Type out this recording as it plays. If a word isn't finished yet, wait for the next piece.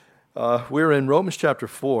We're in Romans chapter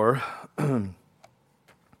 4, and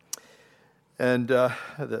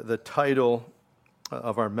the title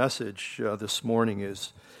of our message this morning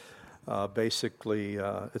is basically,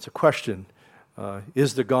 it's a question,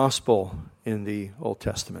 is the gospel in the Old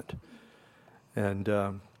Testament?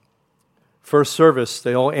 And first service,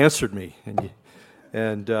 they all answered me,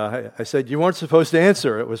 and I said, you weren't supposed to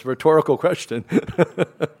answer. It was a rhetorical question.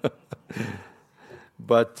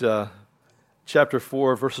 But chapter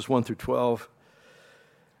 4, verses 1 through 12.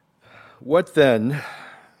 What then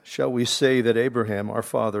shall we say that Abraham, our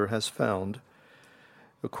father, has found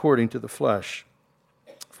according to the flesh?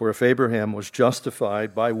 For if Abraham was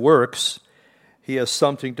justified by works, he has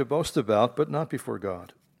something to boast about, but not before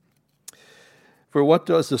God. For what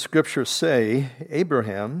does the Scripture say?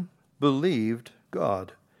 Abraham believed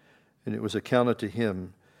God, and it was accounted to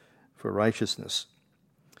him for righteousness.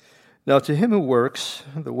 Now to him who works,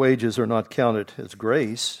 the wages are not counted as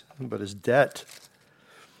grace, but as debt.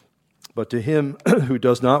 But to him who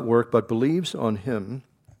does not work, but believes on him,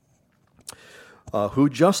 who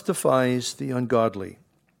justifies the ungodly,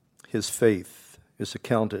 his faith is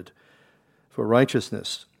accounted for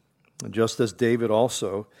righteousness. And just as David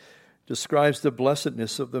also describes the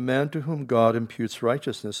blessedness of the man to whom God imputes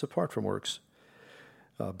righteousness apart from works.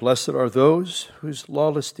 Blessed are those whose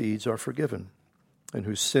lawless deeds are forgiven, and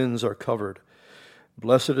whose sins are covered.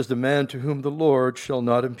 Blessed is the man to whom the Lord shall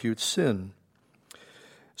not impute sin.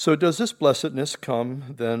 So does this blessedness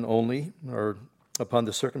come then only, or upon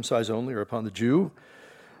the circumcised only, or upon the Jew,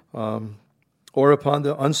 or upon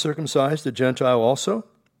the uncircumcised, the Gentile also?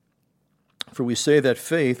 For we say that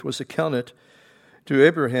faith was accounted to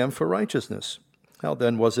Abraham for righteousness. How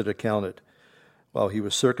then was it accounted? While he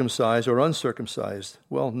was circumcised or uncircumcised?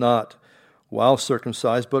 Well, not while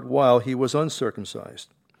circumcised, but while he was uncircumcised.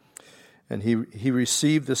 And he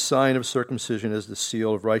received the sign of circumcision as the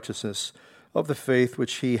seal of righteousness of the faith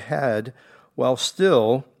which he had while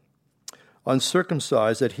still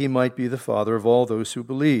uncircumcised, that he might be the father of all those who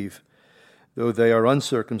believe, though they are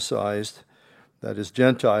uncircumcised, that is,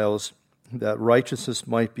 Gentiles, that righteousness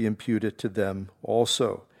might be imputed to them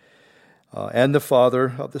also. And the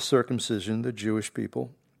father of the circumcision, the Jewish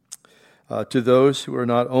people, to those who are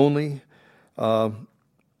not only are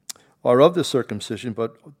of the circumcision,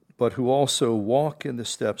 but who also walk in the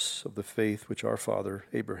steps of the faith which our father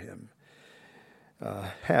Abraham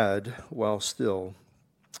had while still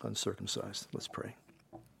uncircumcised. Let's pray.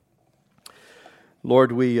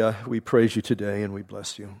 Lord, we praise you today and we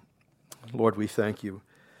bless you. Lord, we thank you.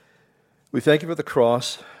 We thank you for the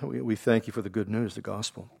cross. We thank you for the good news, the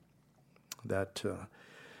gospel, that,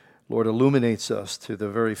 Lord, illuminates us to the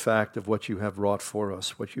very fact of what you have wrought for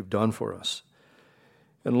us, what you've done for us.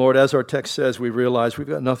 And Lord, as our text says, we realize we've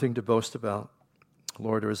got nothing to boast about.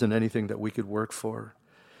 Lord, there isn't anything that we could work for.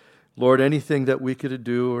 Lord, anything that we could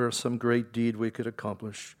do or some great deed we could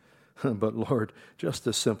accomplish. But Lord, just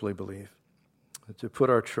to simply believe, to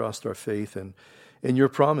put our trust, our faith in your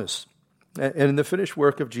promise and in the finished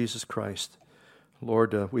work of Jesus Christ.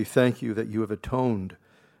 Lord, we thank you that you have atoned,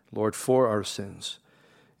 Lord, for our sins.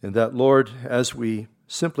 And that, Lord, as we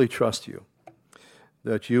simply trust you,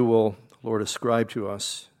 that you will, Lord, ascribe to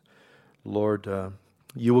us, Lord,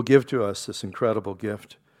 you will give to us this incredible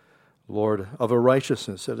gift, Lord, of a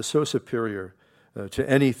righteousness that is so superior to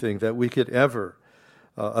anything that we could ever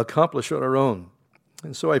accomplish on our own.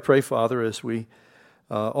 And so I pray, Father, as we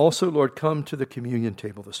also, Lord, come to the communion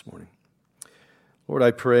table this morning. Lord,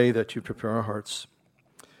 I pray that you prepare our hearts.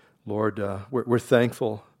 Lord, we're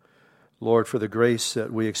thankful, Lord, for the grace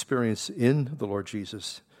that we experience in the Lord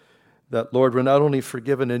Jesus. That, Lord, we're not only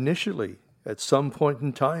forgiven initially at some point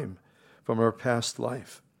in time from our past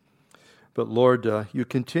life, but, Lord, you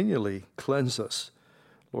continually cleanse us,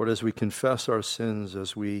 Lord, as we confess our sins,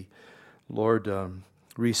 as we, Lord,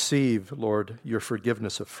 receive, Lord, your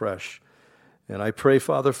forgiveness afresh. And I pray,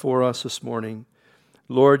 Father, for us this morning.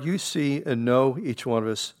 Lord, you see and know each one of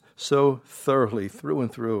us so thoroughly through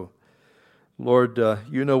and through. Lord,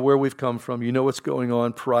 you know where we've come from. You know what's going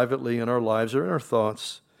on privately in our lives or in our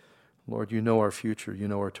thoughts. Lord, you know our future. You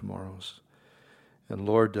know our tomorrows. And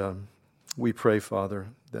Lord, we pray, Father,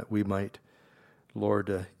 that we might,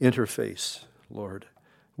 Lord, interface, Lord,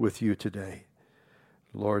 with you today.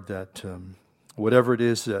 Lord, that whatever it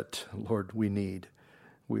is that, Lord, we need,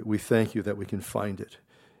 we thank you that we can find it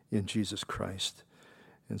in Jesus Christ.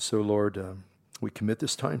 And so, Lord, we commit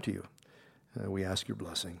this time to you. We ask your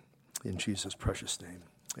blessing in Jesus' precious name.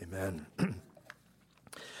 Amen.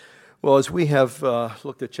 Well, as we have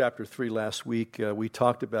looked at chapter 3 last week, we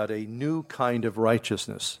talked about a new kind of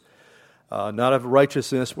righteousness Not a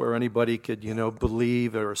righteousness where anybody could,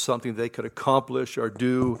 believe or something they could accomplish or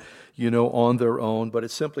do, on their own. But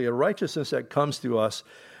it's simply a righteousness that comes to us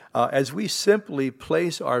as we simply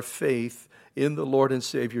place our faith in the Lord and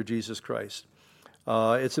Savior Jesus Christ.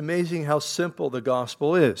 It's amazing how simple the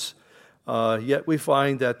gospel is. Yet we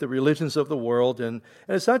find that the religions of the world, and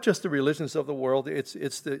it's not just the religions of the world, it's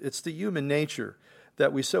the human nature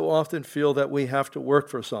that we so often feel that we have to work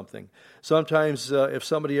for something. Sometimes if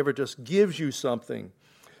somebody ever just gives you something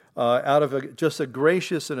out of just a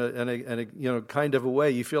gracious and a kind of a way,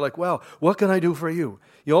 you feel like, well, what can I do for you?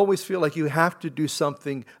 You always feel like you have to do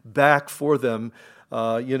something back for them,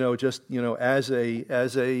 as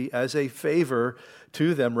a favor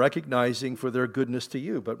to them, recognizing for their goodness to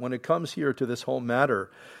you. But when it comes here to this whole matter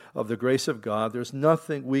of the grace of God, there's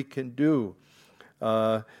nothing we can do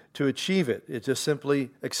to achieve it. It's just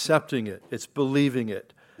simply accepting it. It's believing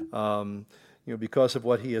it, because of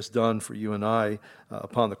what He has done for you and I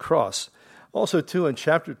upon the cross. Also, too, in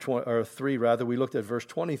chapter 3, we looked at verse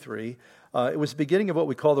 23. It was the beginning of what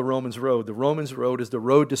we call the Romans Road. The Romans Road is the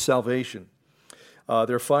road to salvation.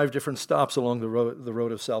 There are 5 different stops along the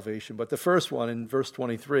road of salvation. But the first one in verse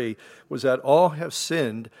 23 was that all have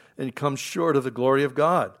sinned and come short of the glory of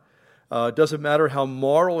God. It doesn't matter how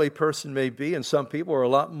moral a person may be, and some people are a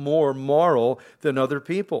lot more moral than other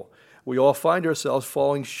people. We all find ourselves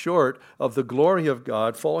falling short of the glory of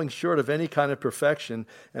God, falling short of any kind of perfection,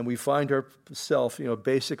 and we find ourselves,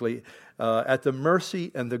 basically at the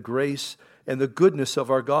mercy and the grace and the goodness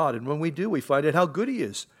of our God. And when we do, we find out how good He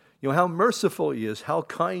is, how merciful He is, how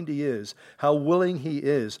kind He is, how willing He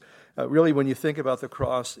is. Really, when you think about the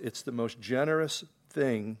cross, it's the most generous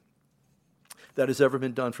thing that has ever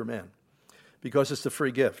been done for man, because it's the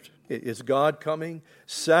free gift. It's God coming,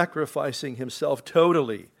 sacrificing Himself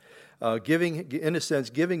totally,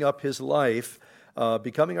 giving up His life,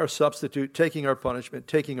 becoming our substitute, taking our punishment,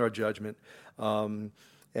 taking our judgment. And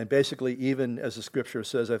basically, even as the Scripture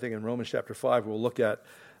says, I think in Romans chapter 5, we'll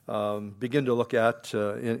begin to look at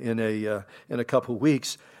in a couple of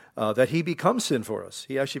weeks, that He becomes sin for us.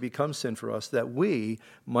 He actually becomes sin for us, that we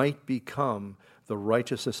might become the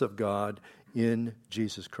righteousness of God in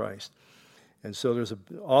Jesus Christ. And so there's an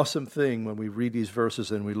awesome thing when we read these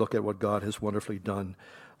verses and we look at what God has wonderfully done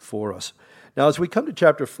for us. Now, as we come to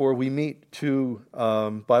chapter 4, we meet 2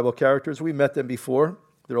 Bible characters. We met them before.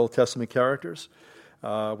 They're Old Testament characters.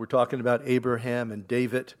 We're talking about Abraham and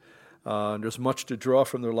David. And there's much to draw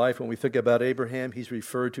from their life. When we think about Abraham, he's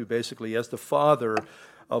referred to basically as the father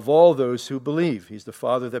of all those who believe. He's the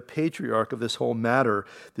father, the patriarch of this whole matter,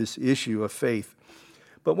 this issue of faith.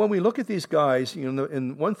 But when we look at these guys,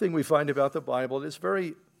 and one thing we find about the Bible, it's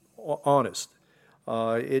very honest.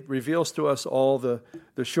 It reveals to us all the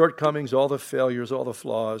shortcomings, all the failures, all the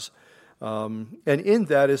flaws. And in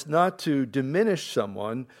that is not to diminish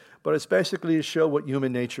someone, but it's basically to show what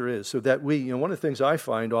human nature is. So that we, one of the things I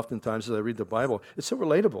find oftentimes as I read the Bible, it's so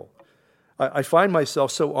relatable. I find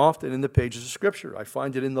myself so often in the pages of Scripture. I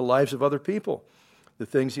find it in the lives of other people. The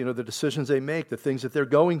things, the decisions they make, the things that they're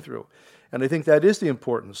going through. And I think that is the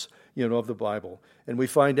importance, of the Bible. And we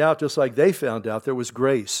find out, just like they found out, there was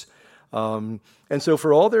grace. And so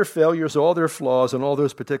for all their failures, all their flaws, and all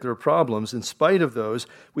those particular problems, in spite of those,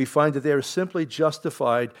 we find that they are simply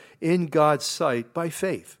justified in God's sight by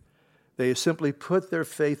faith. They simply put their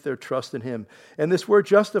faith, their trust in Him. And this word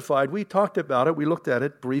justified, we talked about it. We looked at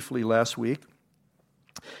it briefly last week.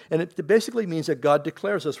 And it basically means that God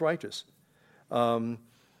declares us righteous. We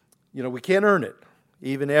can't earn it,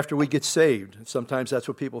 even after we get saved. Sometimes that's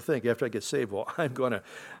what people think. After I get saved, well,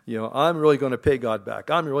 I'm really going to pay God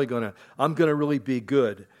back. I'm going to really be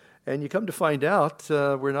good. And you come to find out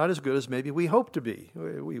we're not as good as maybe we hope to be.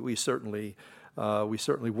 We certainly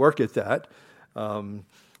work at that.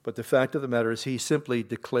 But the fact of the matter is, He simply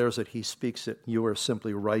declares it. He speaks it. You are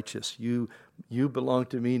simply righteous. You belong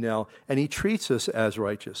to me now. And He treats us as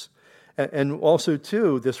righteous. And also,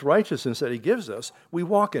 too, this righteousness that He gives us, we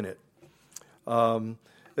walk in it.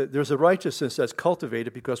 There's a righteousness that's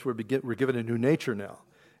cultivated because we're given a new nature now.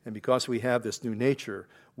 And because we have this new nature,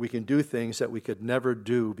 we can do things that we could never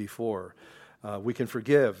do before. We can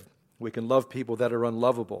forgive. We can love people that are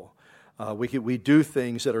unlovable. We do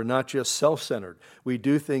things that are not just self-centered. We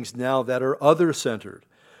do things now that are other-centered.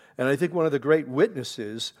 And I think one of the great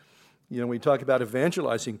witnesses, when we talk about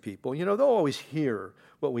evangelizing people, they'll always hear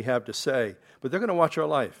what we have to say, but they're going to watch our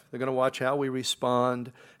life. They're going to watch how we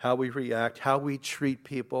respond, how we react, how we treat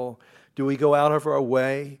people. Do we go out of our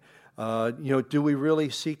way? Do we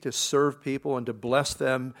really seek to serve people and to bless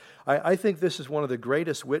them? I think this is one of the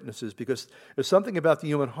greatest witnesses, because there's something about the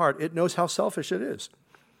human heart. It knows how selfish it is.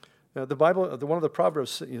 The Bible, one of the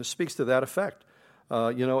Proverbs, speaks to that effect.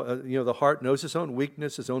 The heart knows its own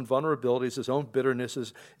weakness, its own vulnerabilities, its own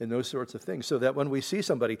bitternesses, and those sorts of things. So that when we see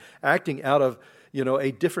somebody acting out of,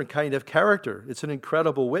 a different kind of character, it's an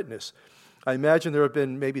incredible witness. I imagine there have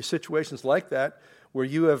been maybe situations like that where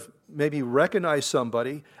you have maybe recognized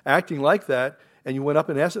somebody acting like that, and you went up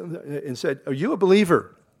and asked them and said, "Are you a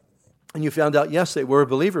believer?" And you found out, yes, they were a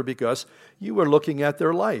believer because you were looking at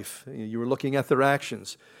their life. You were looking at their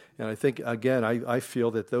actions. And I think, again, I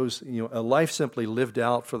feel that those, a life simply lived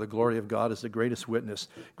out for the glory of God is the greatest witness,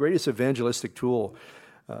 greatest evangelistic tool.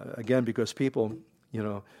 Again, because people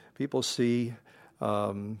see,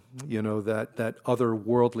 that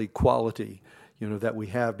otherworldly quality, that we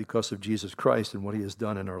have because of Jesus Christ and what He has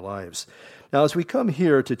done in our lives. Now, as we come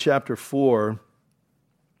here to chapter 4,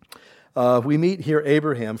 we meet here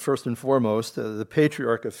Abraham, first and foremost, the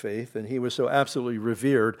patriarch of faith, and he was so absolutely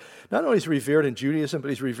revered. Not only is he revered in Judaism, but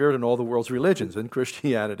he's revered in all the world's religions, in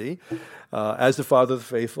Christianity, as the father of the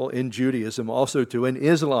faithful, in Judaism, also too in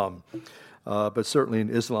Islam, but certainly in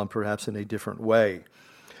Islam perhaps in a different way.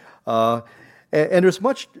 And there's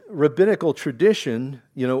much rabbinical tradition,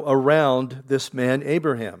 around this man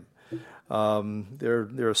Abraham. There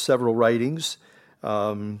are several writings.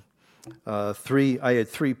 I had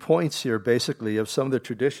 3 points here, basically, of some of the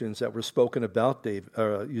traditions that were spoken about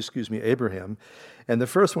Abraham. And the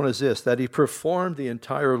first one is this, that he performed the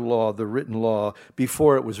entire law, the written law,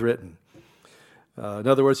 before it was written. In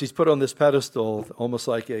other words, he's put on this pedestal almost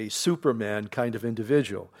like a Superman kind of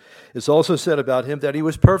individual. It's also said about him that he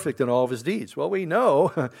was perfect in all of his deeds. Well, we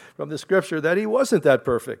know from the Scripture that he wasn't that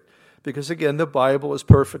perfect, because, again, the Bible is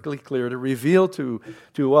perfectly clear to reveal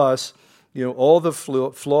to us all the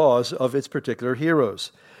flaws of its particular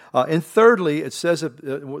heroes. And thirdly, it says,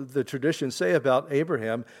 the traditions say about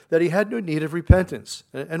Abraham that he had no need of repentance.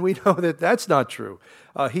 And we know that that's not true.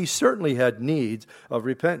 He certainly had needs of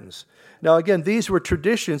repentance. Now, again, these were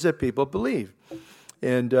traditions that people believe.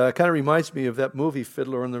 And it kind of reminds me of that movie,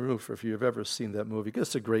 Fiddler on the Roof, if you've ever seen that movie.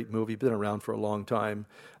 It's a great movie, been around for a long time.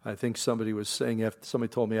 I think somebody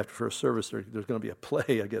told me after first service there's going to be a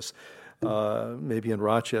play, I guess, maybe in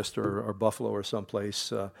Rochester or Buffalo or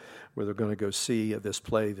someplace where they're going to go see this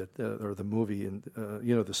play or the movie and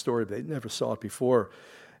the story. They never saw it before,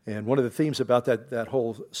 and one of the themes about that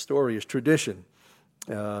whole story is tradition.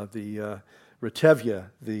 The Retevia,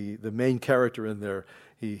 the main character in there,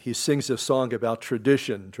 he sings a song about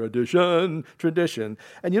tradition, and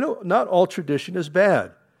not all tradition is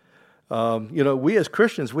bad. We as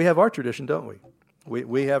Christians, we have our tradition, don't we?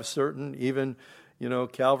 We have certain, even,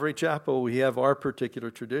 Calvary Chapel, we have our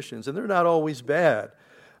particular traditions, and they're not always bad.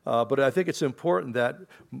 But I think it's important that,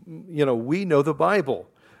 we know the Bible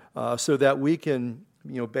so that we can,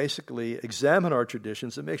 basically examine our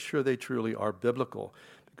traditions and make sure they truly are biblical.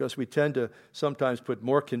 Because we tend to sometimes put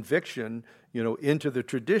more conviction, into the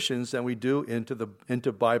traditions than we do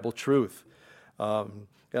into Bible truth. And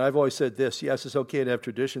I've always said this: yes, it's okay to have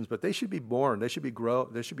traditions, but they should be born. They should be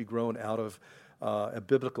grown out of a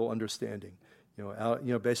biblical understanding.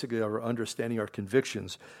 Basically our understanding, our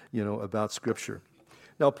convictions, about Scripture.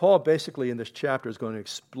 Now, Paul basically in this chapter is going to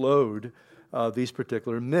explode these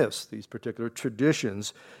particular myths, these particular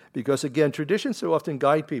traditions, because again, traditions so often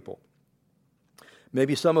guide people.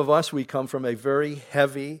 Maybe some of us, we come from a very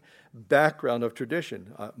heavy background of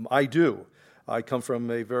tradition. I do. I come from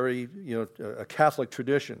a very, a Catholic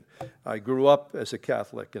tradition. I grew up as a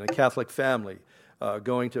Catholic in a Catholic family,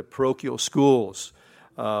 going to parochial schools,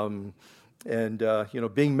 and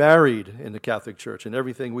being married in the Catholic Church. And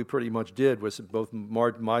everything we pretty much did was both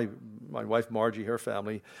my wife Margie, her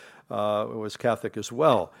family, was Catholic as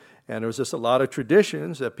well. And there was just a lot of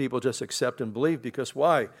traditions that people just accept and believe because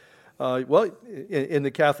why? In the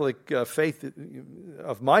Catholic faith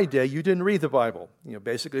of my day, you didn't read the Bible.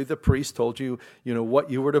 Basically, the priest told you, what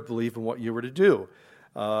you were to believe and what you were to do.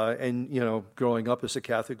 And growing up as a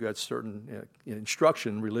Catholic, you had certain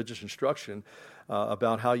instruction, religious instruction,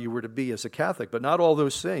 about how you were to be as a Catholic. But not all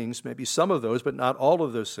those things, maybe some of those, but not all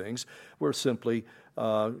of those things were simply,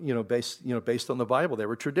 based on the Bible. They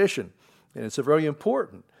were tradition, and it's a very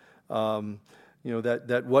important.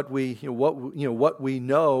 That what we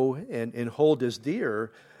know and hold as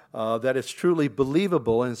dear, that it's truly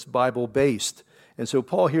believable and it's Bible based. And so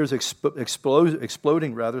Paul here is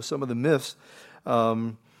exploding some of the myths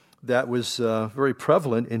that was very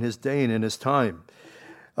prevalent in his day and in his time.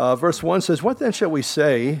 Verse 1 says, "What then shall we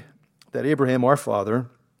say that Abraham our father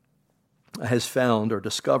has found or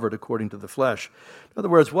discovered according to the flesh?" In other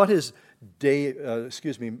words, what has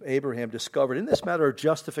Abraham discovered in this matter of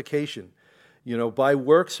justification? by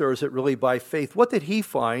works, or is it really by faith? What did he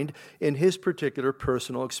find in his particular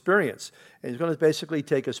personal experience? And he's going to basically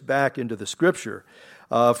take us back into the Scripture.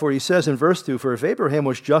 For he says in verse 2, "For if Abraham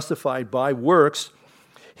was justified by works,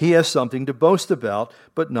 he has something to boast about,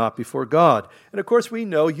 but not before God." And of course, we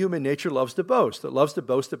know human nature loves to boast. It loves to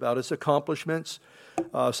boast about its accomplishments.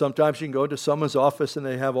 Sometimes you can go to someone's office and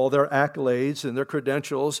they have all their accolades and their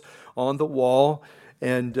credentials on the wall.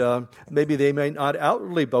 And maybe they may not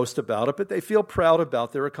outwardly boast about it, but they feel proud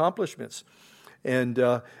about their accomplishments. And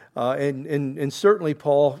certainly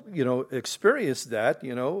Paul, experienced that,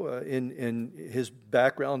 in his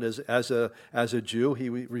background as a Jew. He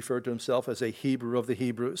referred to himself as a Hebrew of the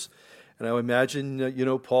Hebrews. And I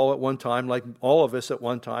imagine, Paul at one time, like all of us at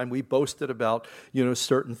one time, we boasted about,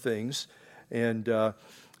 certain things.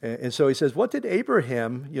 And so he says, what did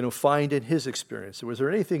Abraham, find in his experience? Was there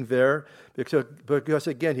anything there? Because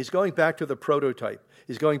again, he's going back to the prototype.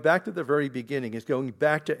 He's going back to the very beginning. He's going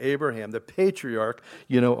back to Abraham, the patriarch,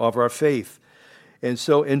 of our faith. And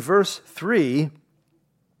so in verse 3,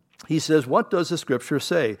 he says, what does the Scripture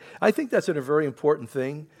say? I think that's a very important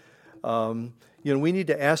thing. We need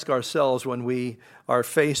to ask ourselves when we are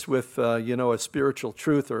faced with, a spiritual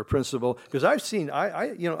truth or a principle. Because I've seen,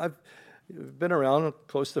 I've been around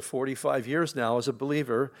close to 45 years now as a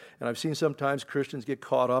believer, and I've seen sometimes Christians get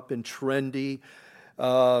caught up in trendy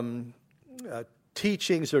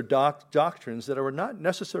teachings or doctrines that are not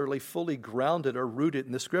necessarily fully grounded or rooted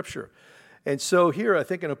in the Scripture. And so here, I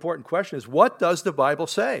think an important question is, what does the Bible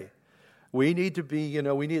say? We need to be,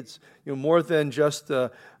 we need more than just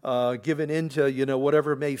giving into,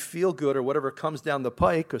 whatever may feel good or whatever comes down the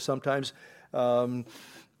pike, because sometimes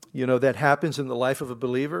that happens in the life of a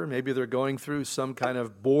believer. Maybe they're going through some kind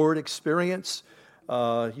of bored experience,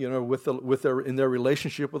 in their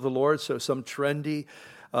relationship with the Lord. So some trendy,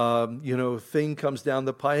 thing comes down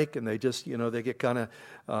the pike, and they just, they get kind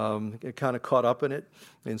of caught up in it.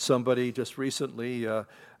 And somebody just recently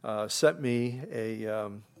sent me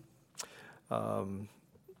an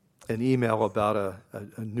email about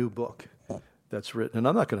a new book that's written, and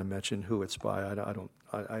I'm not going to mention who it's by.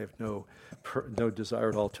 I have no desire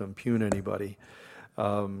at all to impugn anybody,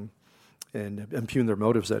 and impugn their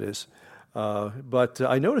motives, that is. But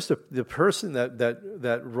I noticed the person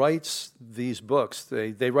that writes these books,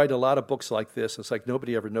 they write a lot of books like this. It's like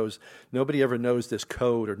nobody ever knows this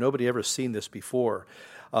code, or nobody ever seen this before.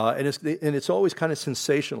 And it's always kind of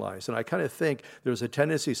sensationalized. And I kind of think there's a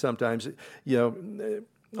tendency sometimes,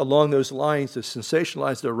 along those lines, to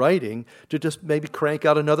sensationalize their writing, to just maybe crank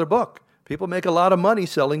out another book. People make a lot of money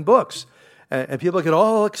selling books, and people get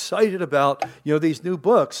all excited about these new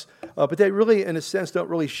books, but they really, in a sense, don't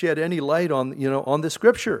really shed any light on the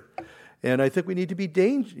Scripture. And I think we need to be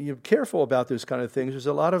careful about those kind of things. There's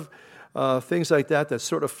a lot of things like that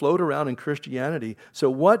sort of float around in Christianity.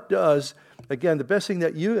 So again, the best thing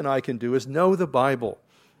that you and I can do is know the Bible.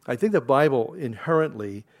 I think the Bible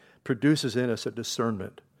inherently produces in us a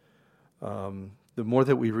discernment. The more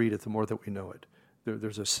that we read it, the more that we know it.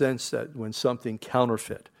 There's a sense that when something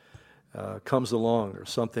counterfeit comes along or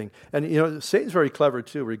something, and Satan's very clever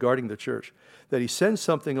too regarding the church, that he sends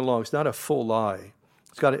something along. It's not a full lie.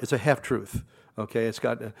 It's a half-truth. Okay, it's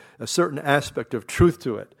got a certain aspect of truth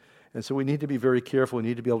to it. And so we need to be very careful. We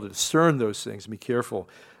need to be able to discern those things and be careful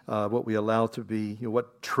what we allow to be,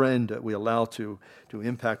 what trend we allow to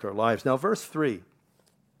impact our lives. Now, verse 3,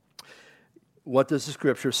 what does the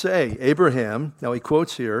Scripture say? Abraham, now he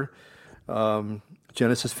quotes here,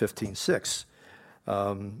 Genesis 15:6.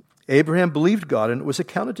 Abraham believed God, and it was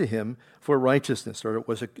accounted to him for righteousness, or it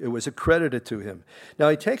was accredited to him. Now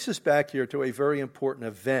he takes us back here to a very important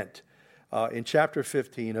event in chapter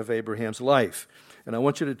 15 of Abraham's life. And I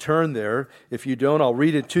want you to turn there. If you don't, I'll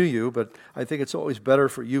read it to you, but I think it's always better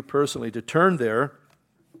for you personally to turn there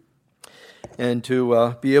and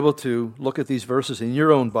to be able to look at these verses in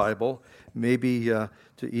your own Bible, maybe to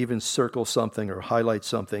even circle something or highlight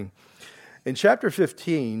something. In chapter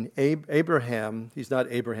 15, Abraham, he's not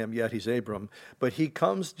Abraham yet, he's Abram, but he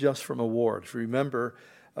comes just from a war. If you remember,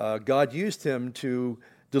 God used him to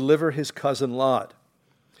deliver his cousin Lot.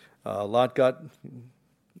 Lot got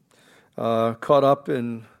caught up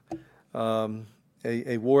in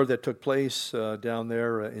a war that took place down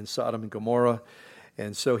there in Sodom and Gomorrah.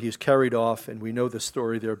 And so he's carried off, and we know the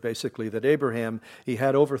story there basically that Abraham, he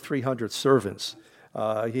had over 300 servants.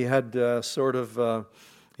 He had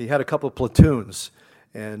he had a couple of platoons,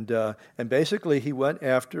 and basically he went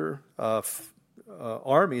after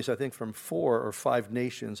armies, I think from 4 or 5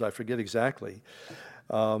 nations, I forget exactly,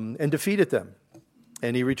 and defeated them.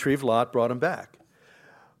 And he retrieved Lot, brought him back.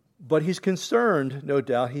 But he's concerned, no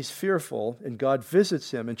doubt. He's fearful, and God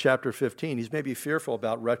visits him in chapter 15. He's maybe fearful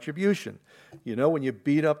about retribution. You know, when you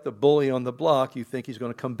beat up the bully on the block, you think he's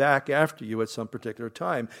going to come back after you at some particular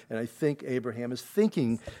time. And I think Abraham is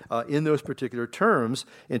thinking in those particular terms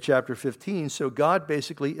in chapter 15. So God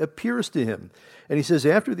basically appears to him. And he says,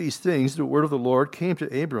 after these things, the word of the Lord came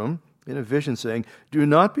to Abram in a vision, saying, do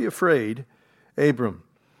not be afraid, Abram.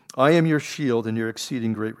 I am your shield and your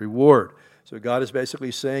exceeding great reward. So God is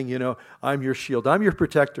basically saying, you know, I'm your shield. I'm your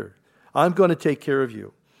protector. I'm going to take care of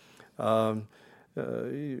you.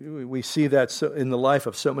 We see that in the life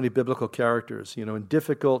of so many biblical characters, you know, in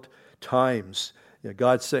difficult times. You know,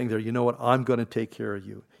 God's saying there, you know what, I'm going to take care of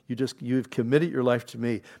you. You've committed your life to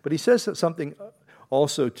me. But he says something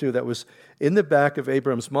also, too, that was in the back of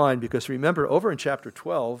Abraham's mind, because remember, over in chapter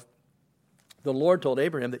 12, the Lord told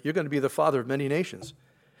Abraham that you're going to be the father of many nations.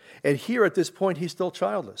 And here at this point, he's still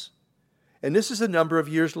childless. And this is a number of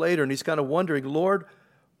years later, and he's kind of wondering, Lord,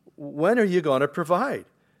 when are you going to provide?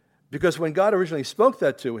 Because when God originally spoke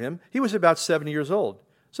that to him, he was about 70 years old.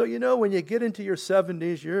 So, you know, when you get into your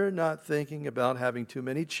 70s, you're not thinking about having too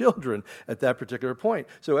many children at that particular point.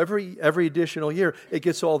 So every additional year, it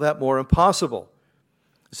gets all that more impossible.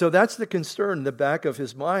 So that's the concern in the back of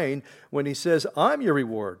his mind when he says, I'm your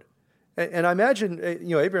reward. And I imagine,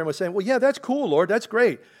 you know, Abraham was saying, well, yeah, that's cool, Lord, that's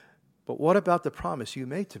great. But what about the promise you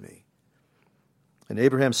made to me? And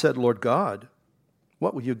Abraham said, Lord God,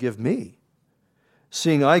 what will you give me?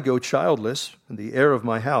 Seeing I go childless, and the heir of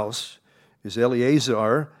my house is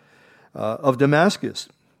Eliezer of Damascus.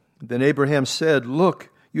 Then Abraham said, look,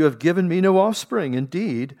 you have given me no offspring.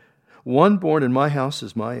 Indeed, one born in my house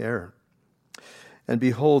is my heir. And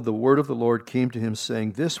behold, the word of the Lord came to him,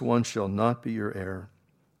 saying, this one shall not be your heir,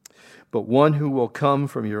 but one who will come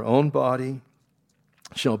from your own body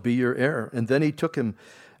shall be your heir. And then he took him,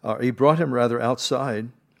 he brought him outside,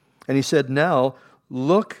 and he said, now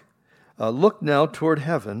look now toward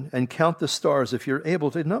heaven and count the stars if you're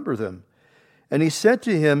able to number them. And he said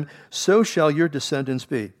to him, so shall your descendants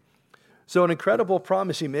be. So an incredible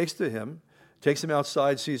promise he makes to him, takes him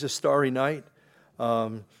outside, sees a starry night.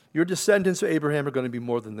 Your descendants, Abraham, are going to be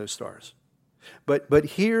more than those stars. But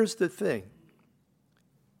here's the thing.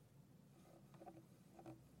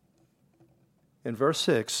 In verse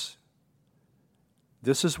 6,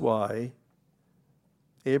 this is why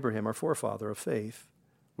Abraham, our forefather of faith,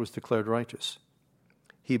 was declared righteous.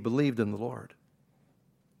 He believed in the Lord.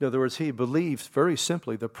 In other words, he believed very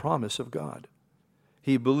simply the promise of God.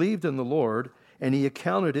 He believed in the Lord, and he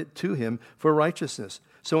accounted it to him for righteousness.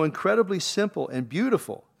 So incredibly simple and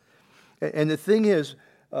beautiful. And the thing is,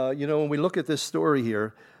 you know, when we look at this story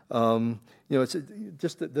here, you know, it's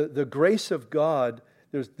just the grace of God.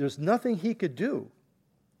 There's nothing he could do.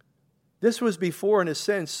 This was before, in a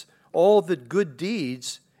sense, all the good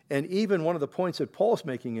deeds, and even one of the points that Paul's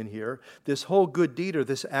making in here, this whole good deed or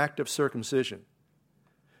this act of circumcision.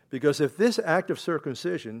 Because if this act of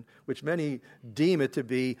circumcision, which many deem it to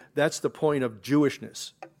be, that's the point of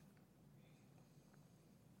Jewishness.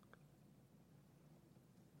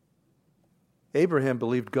 Abraham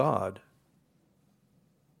believed God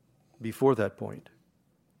before that point.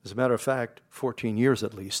 As a matter of fact, 14 years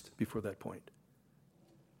at least before that point.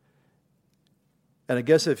 And I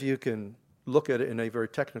guess if you can look at it in a very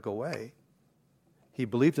technical way, he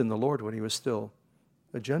believed in the Lord when he was still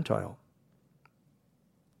a Gentile.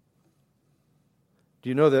 Do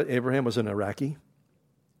you know that Abraham was an Iraqi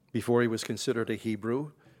before he was considered a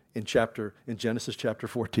Hebrew in Genesis chapter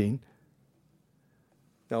 14?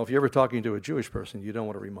 Now, if you're ever talking to a Jewish person, you don't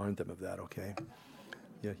want to remind them of that, okay?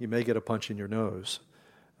 Yeah, you may get a punch in your nose,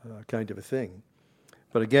 kind of a thing.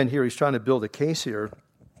 But again, here he's trying to build a case here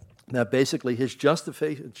that basically his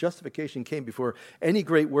justification came before any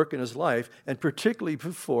great work in his life, and particularly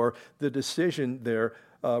before the decision there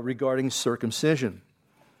regarding circumcision.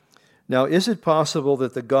 Now, is it possible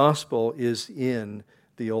that the gospel is in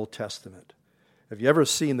the Old Testament? Have you ever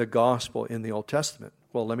seen the gospel in the Old Testament?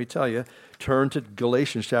 Well, let me tell you, turn to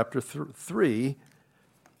Galatians chapter 3,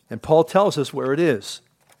 and Paul tells us where it is.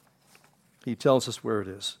 He tells us where it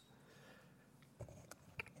is.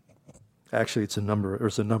 Actually,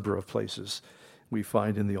 there's a number of places we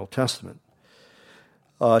find in the Old Testament.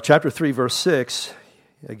 Chapter 3, verse 6,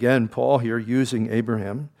 again, Paul here using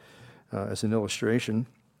Abraham as an illustration.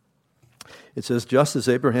 It says, just as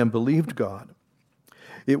Abraham believed God,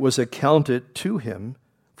 it was accounted to him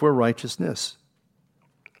for righteousness.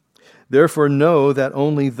 Therefore know that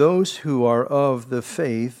only those who are of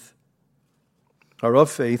faith, are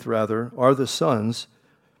the sons,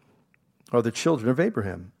 are the children of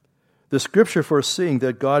Abraham. The scripture foreseeing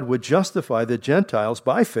that God would justify the Gentiles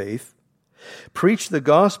by faith, preached the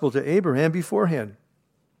gospel to Abraham beforehand.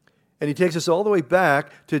 And he takes us all the way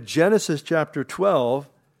back to Genesis chapter 12.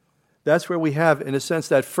 That's where we have, in a sense,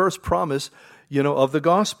 that first promise, of the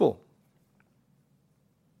gospel.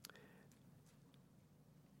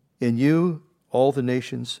 In you, all the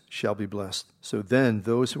nations shall be blessed. So then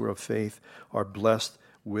those who are of faith are blessed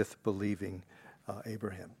with believing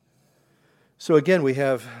Abraham. So again, we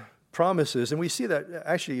have promises, and we see that,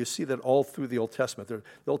 actually you see that all through the Old Testament. The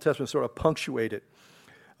Old Testament sort of punctuated,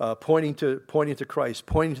 pointing to Christ,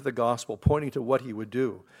 pointing to the gospel, pointing to what he would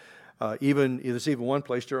do. There's even one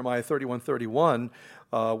place, Jeremiah 31:31,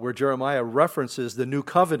 where Jeremiah references the new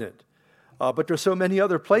covenant. But there's so many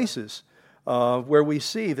other places where we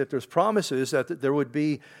see that there's promises that there would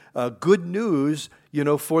be good news,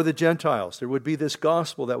 for the Gentiles. There would be this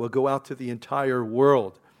gospel that would go out to the entire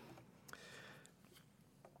world.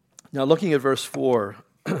 Now, looking at verse 4,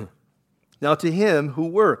 now to him who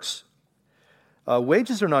works,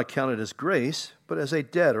 wages are not counted as grace, but as a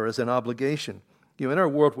debt or as an obligation. In our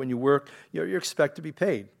world, when you work, you expect to be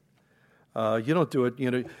paid. You don't do it,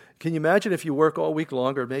 Can you imagine if you work all week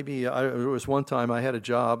long, or maybe there was one time I had a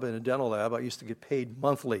job in a dental lab. I used to get paid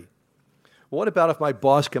monthly. Well, what about if my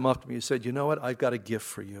boss came up to me and said, you know what, I've got a gift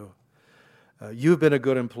for you. You've been a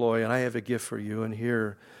good employee, and I have a gift for you, and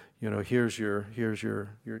here's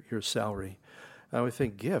your salary. I would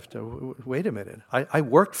think, gift? Wait a minute. I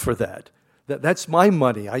worked for that. That's my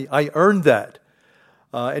money. I earned that.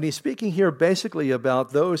 And he's speaking here basically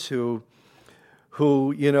about those who,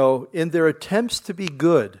 in their attempts to be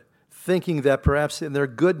good, thinking that perhaps in their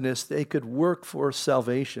goodness they could work for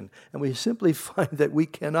salvation. And we simply find that we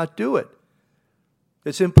cannot do it.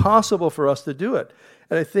 It's impossible for us to do it.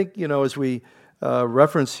 And I think, as we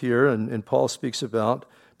reference here, and Paul speaks about,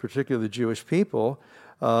 particularly the Jewish people,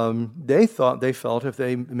 they felt if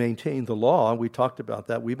they maintained the law, we talked about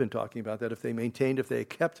that, we've been talking about that, if they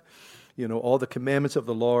kept all the commandments of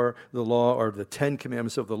the law or the 10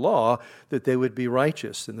 commandments of the law, that they would be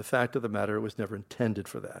righteous. And the fact of the matter, it was never intended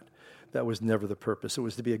for that. That was never the purpose. It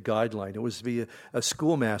was to be a guideline. It was to be a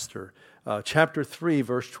schoolmaster. Chapter 3,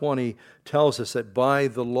 verse 20 tells us that by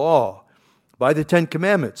the law, by the 10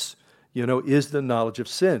 commandments, is the knowledge of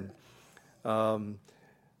sin.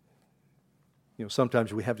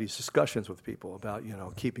 Sometimes we have these discussions with people about,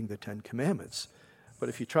 keeping the 10 commandments. But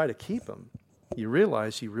if you try to keep them, you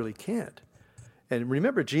realize you really can't. And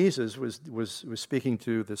remember, Jesus was speaking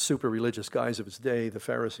to the super religious guys of his day, the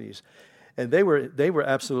Pharisees, and they were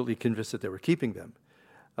absolutely convinced that they were keeping them,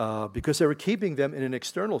 because they were keeping them in an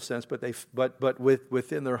external sense, but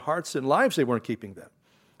within their hearts and lives they weren't keeping them.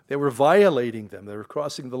 They were violating them. They were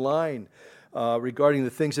crossing the line regarding the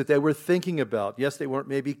things that they were thinking about. Yes, they weren't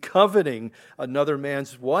maybe coveting another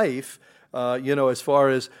man's wife, as far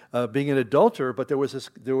as being an adulterer, but there was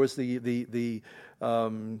the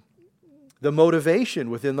motivation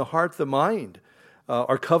within the heart, the mind,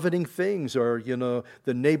 or coveting things, or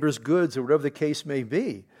the neighbor's goods, or whatever the case may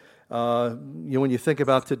be. When you think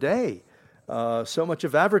about today, so much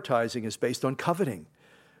of advertising is based on coveting.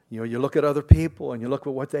 You look at other people and you look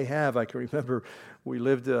at what they have. I can remember we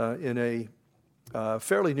lived in a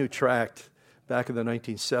fairly new tract back in the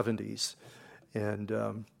 1970s. And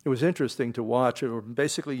it was interesting to watch. It were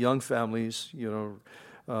basically young families, young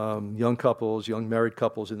couples, young married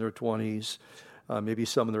couples in their 20s, maybe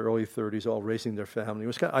some in their early 30s, all raising their family. It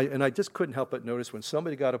was and I just couldn't help but notice when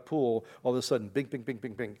somebody got a pool, all of a sudden, bing, bing, bing,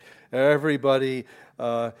 bing, bing. Everybody,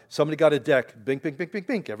 somebody got a deck, bing, bing, bing, bing,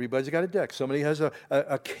 bing. Everybody's got a deck. Somebody has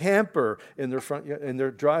a camper in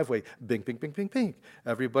their driveway, bing, bing, bing, bing, bing.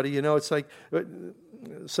 Everybody, it's like.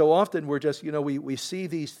 So often we're just, we see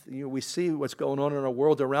these, we see what's going on in our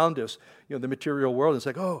world around us, the material world. It's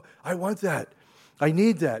like, oh, I want that. I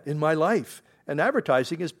need that in my life. And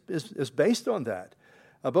advertising is based on that.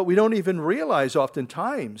 But we don't even realize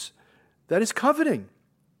oftentimes that it's coveting,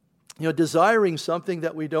 desiring something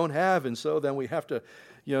that we don't have. And so then we have to,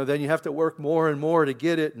 then you have to work more and more to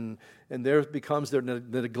get it. And there becomes the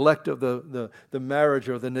neglect of the marriage,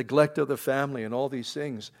 or the neglect of the family, and all these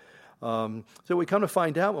things. So we come to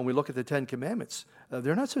find out when we look at the 10 Commandments,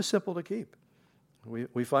 they're not so simple to keep.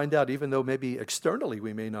 We find out, even though maybe externally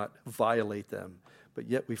we may not violate them, but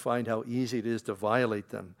yet we find how easy it is to violate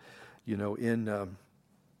them, in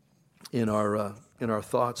our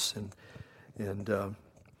thoughts and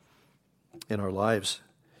in our lives.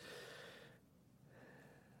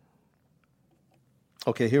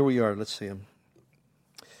 Okay, here we are. Let's see them.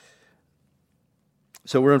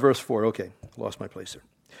 So we're in verse 4. Okay, lost my place there.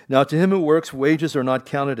 Now to him who works, wages are not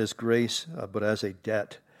counted as grace, but as a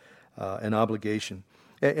debt, an obligation.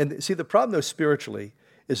 And see, the problem, though, spiritually,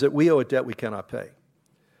 is that we owe a debt we cannot pay.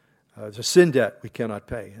 It's a sin debt we cannot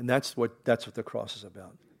pay. And that's what the cross is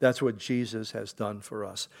about. That's what Jesus has done for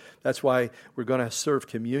us. That's why we're going to serve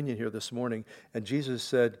communion here this morning. And Jesus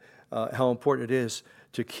said how important it is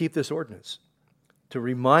to keep this ordinance, to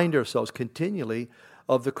remind ourselves continually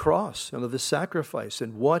of the cross and of the sacrifice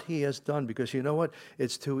and what he has done. Because you know what?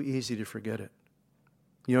 It's too easy to forget it.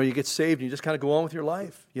 You know, you get saved and you just kind of go on with your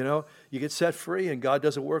life. You know, you get set free and God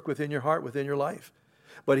does a work within your heart, within your life.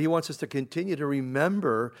 But he wants us to continue to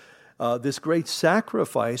remember this great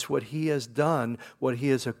sacrifice, what he has done, what he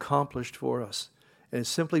has accomplished for us. And it's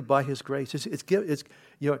simply by his grace. It's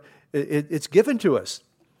given to us.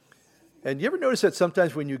 And you ever notice that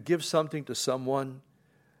sometimes when you give something to someone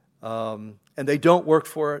and they don't work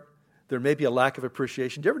for it, there may be a lack of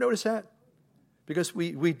appreciation? Do you ever notice that? Because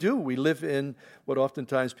we live in what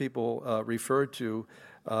oftentimes people refer to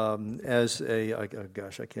as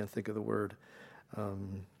I can't think of the word.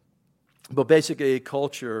 But basically a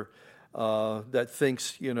culture that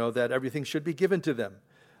thinks, that everything should be given to them,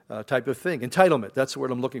 type of thing. Entitlement, that's the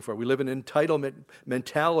word I'm looking for. We live in an entitlement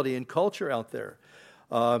mentality and culture out there.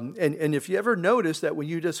 And if you ever notice that when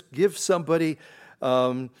you just give somebody,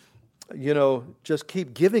 just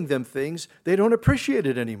keep giving them things, they don't appreciate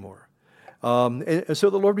it anymore. And so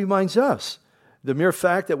the Lord reminds us, the mere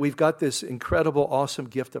fact that we've got this incredible, awesome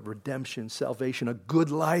gift of redemption, salvation, a good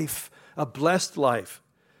life, a blessed life,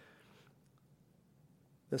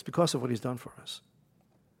 that's because of what he's done for us.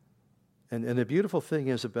 And the beautiful thing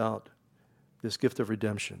is about this gift of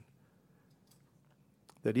redemption,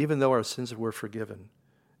 that even though our sins were forgiven,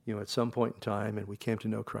 at some point in time, and we came to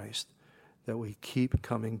know Christ, that we keep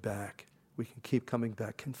coming back. We can keep coming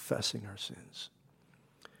back, confessing our sins.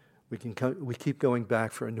 We keep going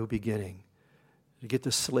back for a new beginning, to get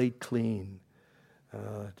the slate clean,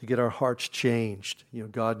 to get our hearts changed.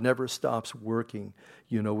 God never stops working,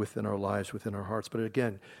 within our lives, within our hearts. But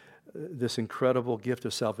again, this incredible gift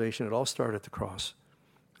of salvation, it all started at the cross.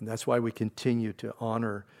 And that's why we continue to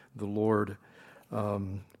honor the Lord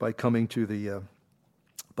by coming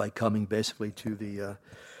basically to the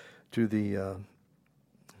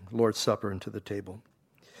Lord's Supper and to the table.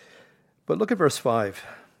 But look at verse 5.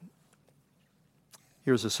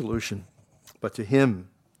 Here's a solution. But to him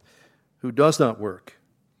who does not work,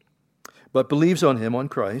 but believes on him, on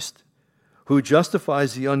Christ, who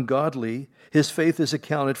justifies the ungodly, his faith is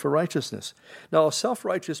accounted for righteousness. Now, a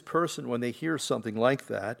self-righteous person, when they hear something like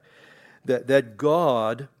that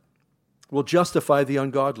God will justify the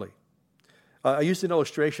ungodly. I used an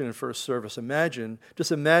illustration in first service. Imagine,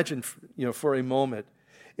 for a moment,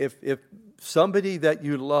 if somebody that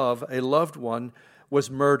you love, a loved one,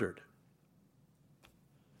 was murdered.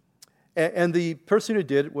 And the person who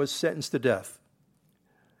did it was sentenced to death.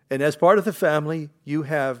 And as part of the family, you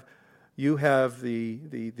have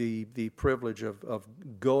the privilege of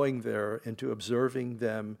going there and to observing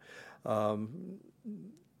them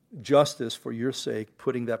justice for your sake,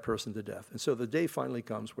 putting that person to death. And so the day finally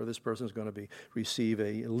comes where this person is going to receive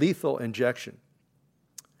a lethal injection.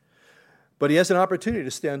 But he has an opportunity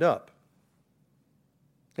to stand up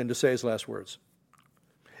and to say his last words.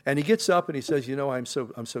 And he gets up and he says, I'm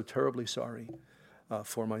so terribly sorry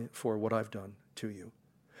for what I've done to you.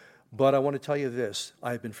 But I want to tell you this,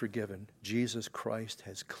 I've been forgiven. Jesus Christ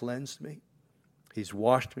has cleansed me. He's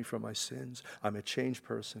washed me from my sins. I'm a changed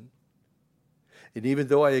person. And even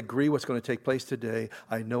though I agree what's going to take place today,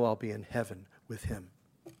 I know I'll be in heaven with him.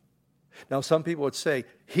 Now, some people would say,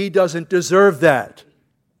 he doesn't deserve that.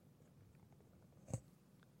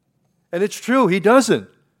 And it's true, he doesn't.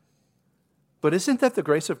 But isn't that the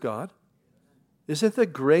grace of God? Isn't the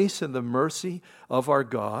grace and the mercy of our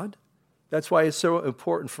God? That's why it's so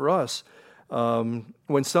important for us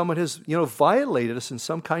when someone has, violated us in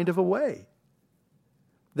some kind of a way,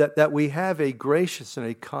 that we have a gracious and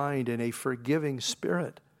a kind and a forgiving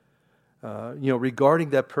spirit,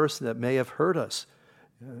 regarding that person that may have hurt us.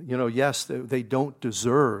 Yes, they don't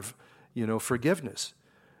deserve, forgiveness.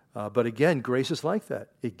 But again, grace is like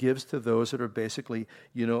that. It gives to those that are basically,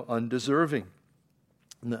 undeserving.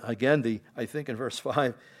 Again, I think in verse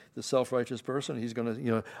 5, the self-righteous person, he's going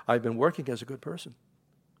to, I've been working as a good person.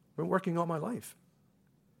 I've been working all my life.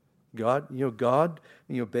 God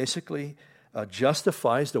basically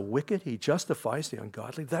justifies the wicked. He justifies the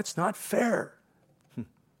ungodly. That's not fair. And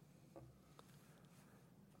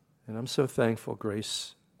I'm so thankful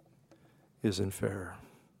grace isn't fair.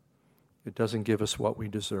 It doesn't give us what we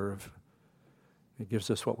deserve. It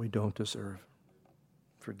gives us what we don't deserve.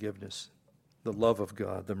 Forgiveness, the love of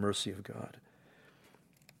God, the mercy of God.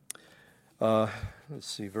 Let's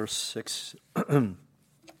see, verse 6.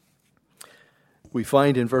 We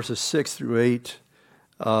find in verses 6 through 8,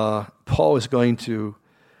 Paul is going to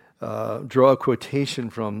draw a quotation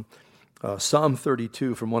from Psalm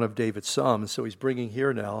 32 from one of David's Psalms. So he's bringing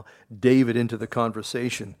here now David into the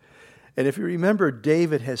conversation. And if you remember,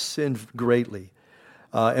 David has sinned greatly.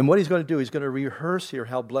 And what he's going to do, he's going to rehearse here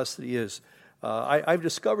how blessed he is. I've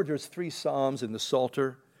discovered there's 3 Psalms in the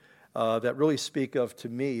Psalter that really speak of, to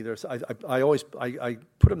me, I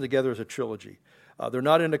put them together as a trilogy. They're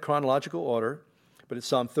not in a chronological order, but it's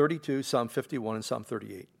Psalm 32, Psalm 51, and Psalm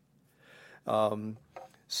 38.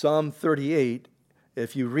 Psalm 38,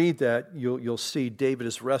 if you read that, you'll see David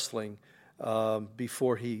is wrestling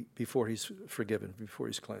before he's forgiven, before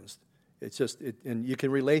he's cleansed. It's just, and you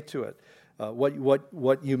can relate to it.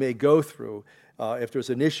 What you may go through if there's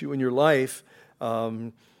an issue in your life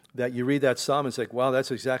that you read that psalm and say, wow,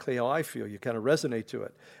 that's exactly how I feel. You kind of resonate to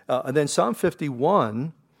it. And then Psalm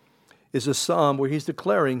 51 is a psalm where he's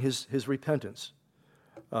declaring his repentance.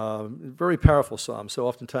 Very powerful psalm. So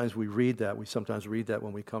oftentimes we read that. We sometimes read that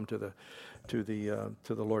when we come to the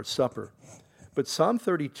Lord's Supper. But Psalm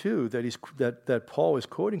 32 that Paul is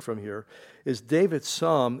quoting from here is David's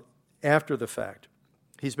psalm after the fact.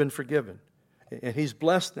 He's been forgiven, and he's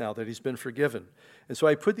blessed now that he's been forgiven. And so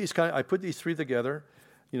I put these 3 together,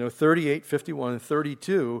 38, 51, and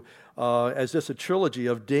 32, as just a trilogy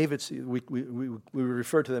of David's. We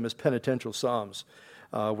refer to them as penitential psalms,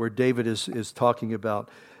 where David is talking about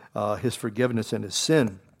his forgiveness and his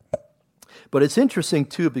sin. But it's interesting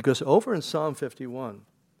too, because over in Psalm 51,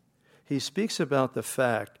 he speaks about the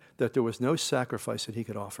fact that there was no sacrifice that he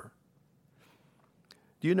could offer.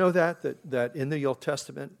 Do you know that in the Old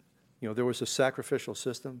Testament, there was a sacrificial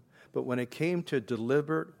system, but when it came to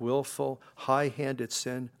deliberate, willful, high-handed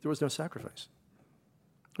sin, there was no sacrifice.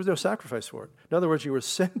 There was no sacrifice for it. In other words, you were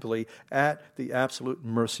simply at the absolute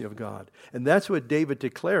mercy of God. And that's what David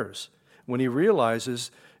declares when he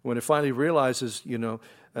finally realizes,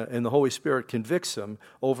 and the Holy Spirit convicts him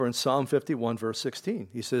over in Psalm 51, verse 16.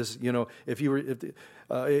 He says, I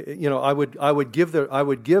would give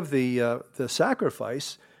the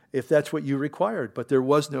sacrifice if that's what you required, but there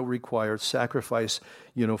was no required sacrifice,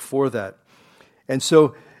 for that. And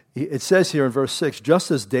so it says here in verse 6,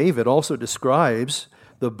 just as David also describes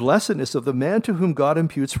the blessedness of the man to whom God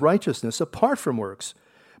imputes righteousness apart from works.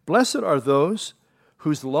 Blessed are those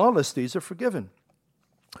whose lawless deeds are forgiven,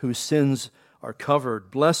 whose sins are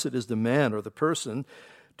covered. Blessed is the man or the person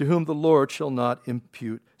to whom the Lord shall not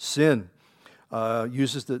impute sin.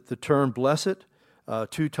 Uses the term blessed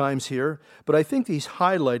 2 times here, but I think he's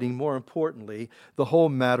highlighting, more importantly, the whole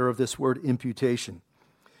matter of this word imputation.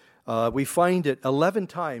 We find it 11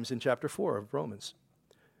 times in chapter 4 of Romans,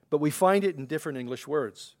 but we find it in different English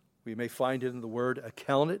words. We may find it in the word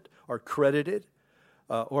accounted or credited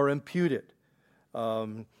or imputed.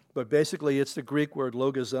 But basically, it's the Greek word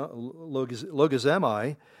logizomai,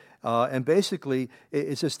 and basically,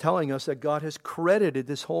 it's just telling us that God has credited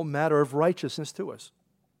this whole matter of righteousness to us.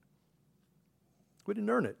 We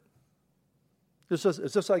didn't earn it. It's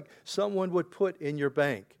just like someone would put in your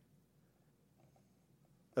bank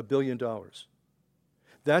 $1 billion.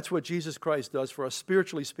 That's what Jesus Christ does for us,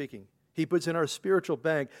 spiritually speaking. He puts in our spiritual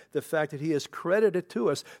bank the fact that he has credited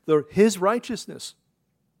to us his righteousness.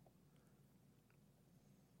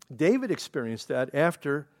 David experienced that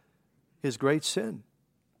after his great sin.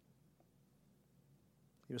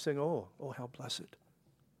 He was saying, oh, how blessed.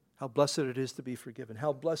 How blessed it is to be forgiven.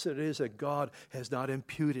 How blessed it is that God has not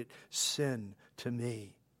imputed sin to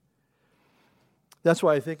me. That's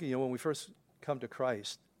why I think, when we first come to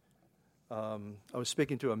Christ, I was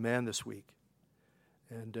speaking to a man this week,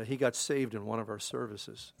 and he got saved in one of our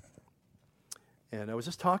services. And I was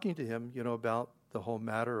just talking to him, about the whole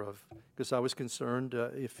matter of, because I was concerned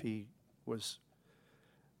if he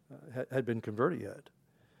had been converted yet.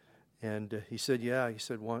 And he said, yeah. He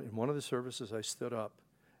said, in one of the services I stood up,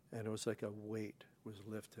 and it was like a weight was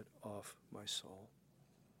lifted off my soul.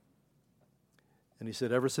 And he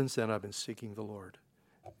said, ever since then, I've been seeking the Lord.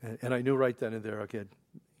 And I knew right then and there, okay,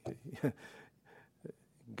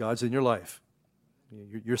 God's in your life.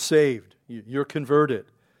 You're saved. You're converted.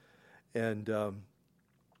 And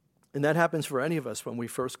that happens for any of us when we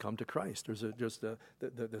first come to Christ. There's just the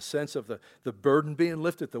sense of the burden being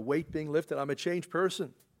lifted, the weight being lifted. I'm a changed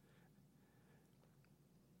person.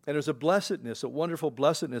 And there's a blessedness, a wonderful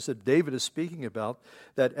blessedness that David is speaking about,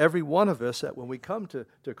 that every one of us, that when we come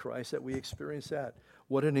to Christ, that we experience that.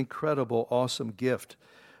 What an incredible, awesome gift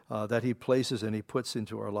that he places and he puts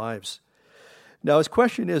into our lives. Now, his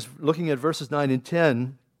question is, looking at verses 9 and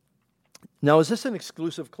 10, now, is this an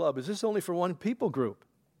exclusive club? Is this only for one people group?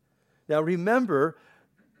 Now, remember,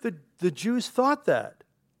 the Jews thought that.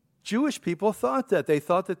 Jewish people thought that. They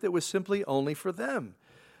thought that it was simply only for them.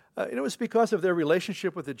 And it was because of their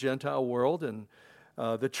relationship with the Gentile world and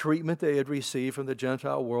the treatment they had received from the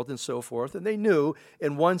Gentile world and so forth. And they knew,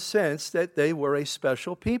 in one sense, that they were a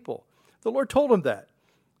special people. The Lord told them that.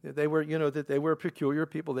 They were, that they were a peculiar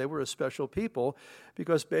people. They were a special people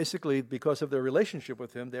because basically, because of their relationship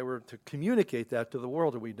with Him, they were to communicate that to the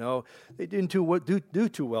world. And we know they didn't do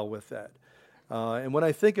too well with that. And when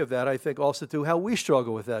I think of that, I think also to how we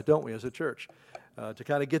struggle with that, don't we, as a church? To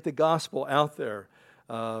kind of get the gospel out there,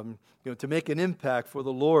 to make an impact for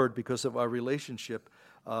the Lord because of our relationship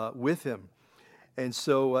with Him. And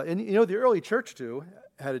so, the early church, too,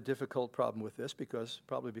 had a difficult problem with this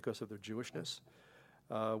probably because of their Jewishness.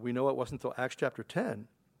 We know it wasn't until Acts chapter 10,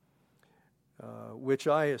 which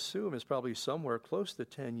I assume is probably somewhere close to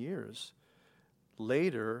 10 years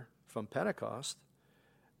later from Pentecost,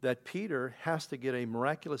 that Peter has to get a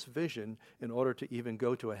miraculous vision in order to even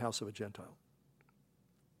go to a house of a Gentile.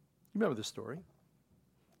 You remember the story?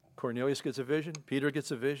 Cornelius gets a vision, Peter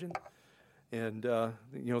gets a vision, and the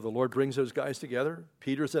Lord brings those guys together.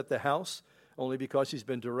 Peter's at the house only because he's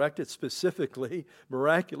been directed specifically,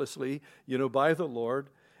 miraculously, by the Lord.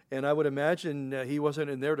 And I would imagine he wasn't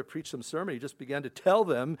in there to preach some sermon. He just began to tell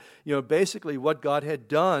them, basically what God had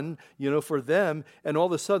done, for them. And all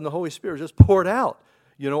of a sudden, the Holy Spirit just poured out,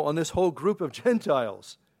 on this whole group of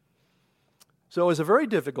Gentiles. So it was a very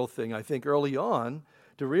difficult thing, I think, early on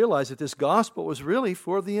to realize that this gospel was really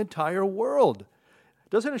for the entire world.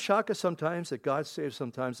 Doesn't it shock us sometimes that God saves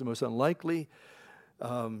sometimes the most unlikely?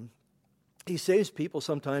 He saves people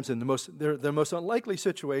sometimes in the most unlikely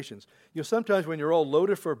situations. Sometimes when you're all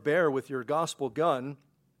loaded for bear with your gospel gun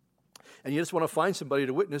and you just want to find somebody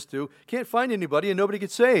to witness to, can't find anybody and nobody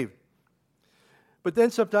gets saved. But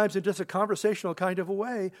then sometimes in just a conversational kind of a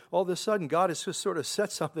way, all of a sudden God has just sort of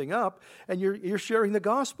set something up and you're sharing the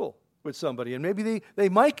gospel with somebody and maybe they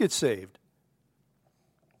might get saved.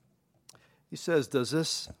 He says, does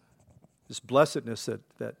this blessedness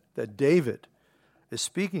that David is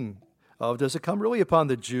speaking of, does it come really upon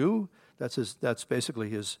the Jew? That's basically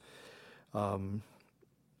his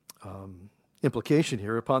implication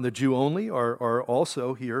here, upon the Jew only, or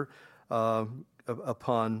also here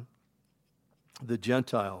upon the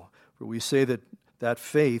Gentile. For we say that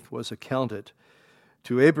faith was accounted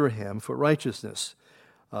to Abraham for righteousness.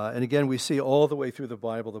 And again, we see all the way through the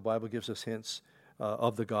Bible gives us hints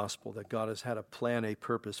of the gospel, that God has had a plan, a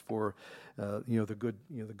purpose for the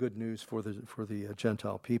good news for the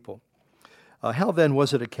Gentile people. How then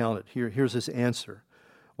was it accounted? Here's his answer.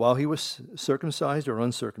 While he was circumcised or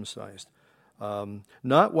uncircumcised?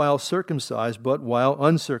 Not while circumcised, but while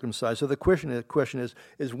uncircumcised. So the question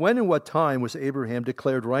is when and what time was Abraham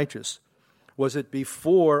declared righteous? Was it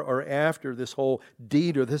before or after this whole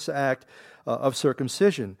deed or this act of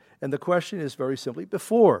circumcision? And the question is very simply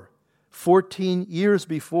before. 14 years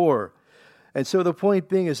before. And so the point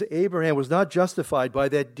being is Abraham was not justified by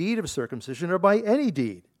that deed of circumcision or by any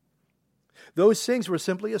deed. Those things were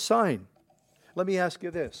simply a sign. Let me ask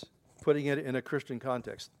you this, putting it in a Christian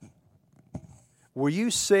context. Were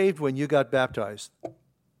you saved when you got baptized?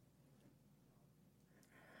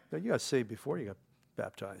 No, you got saved before you got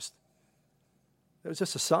baptized. It was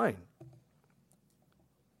just a sign.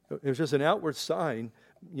 It was just an outward sign,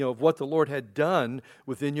 of what the Lord had done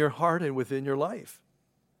within your heart and within your life.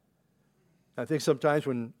 I think sometimes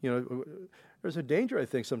when, there's a danger, I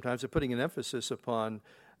think, sometimes of putting an emphasis upon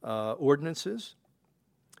ordinances.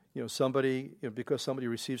 Somebody, because somebody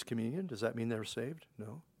receives communion, does that mean they're saved?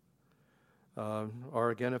 No.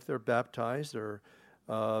 Or again, if they're baptized or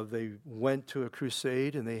they went to a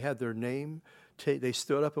crusade and they had their name, they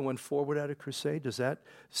stood up and went forward at a crusade, does that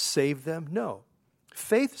save them? No.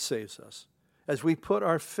 Faith saves us as we put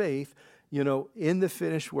our faith, in the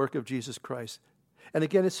finished work of Jesus Christ. And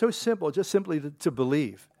again, it's so simple, just simply to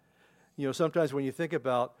believe. Sometimes when you think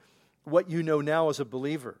about what you know now as a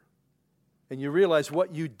believer, and you realize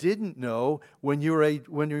what you didn't know when you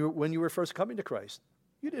were first coming to Christ.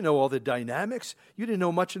 You didn't know all the dynamics. You didn't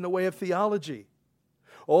know much in the way of theology.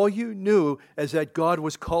 All you knew is that God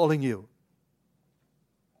was calling you.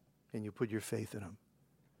 And you put your faith in Him.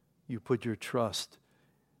 You put your trust.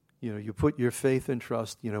 You put your faith and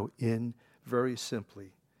trust, in very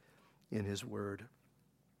simply in His Word.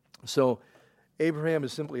 So Abraham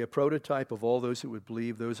is simply a prototype of all those who would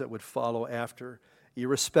believe, those that would follow after,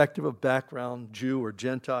 irrespective of background, Jew or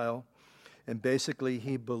Gentile. And basically,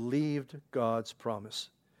 he believed God's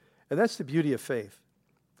promise. And that's the beauty of faith.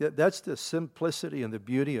 That's the simplicity and the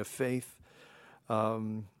beauty of faith.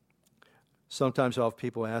 Sometimes I'll have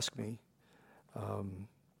people ask me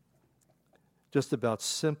just about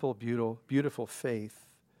simple, beautiful faith,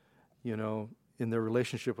 in their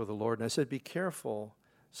relationship with the Lord. And I said, be careful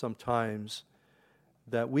sometimes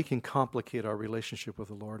that we can complicate our relationship with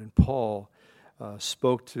the Lord. And Paul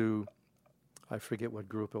spoke to, I forget what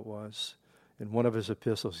group it was, in one of his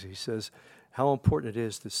epistles. He says how important it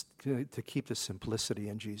is to keep the simplicity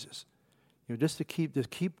in Jesus. Just to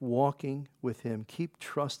keep walking with him, keep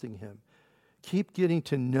trusting him, keep getting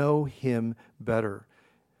to know him better.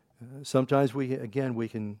 Sometimes we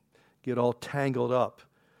can get all tangled up.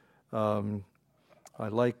 I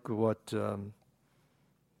like what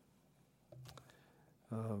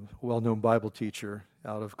well-known Bible teacher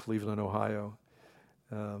out of Cleveland, Ohio.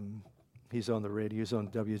 He's on the radio. He's on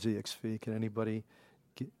WZXV. Can anybody?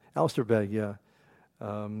 Alistair Begg, yeah.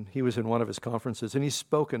 He was in one of his conferences, and he's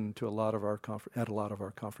spoken to a lot of our at a lot of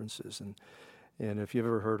our conferences. And if you've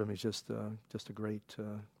ever heard him, he's just a great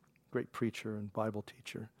preacher and Bible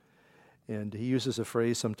teacher. And he uses a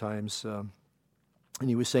phrase sometimes. And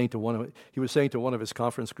he was saying to one of his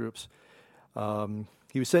conference groups.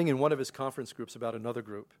 He was saying in one of his conference groups about another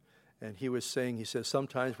group, and he says,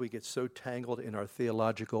 sometimes we get so tangled in our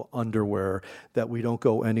theological underwear that we don't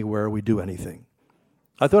go anywhere, we do anything.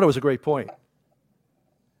 I thought it was a great point.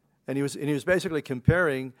 And he was basically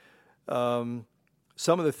comparing some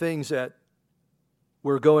of the things that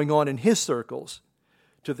were going on in his circles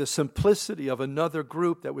to the simplicity of another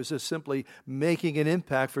group that was just simply making an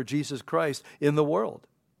impact for Jesus Christ in the world.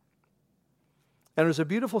 And there's a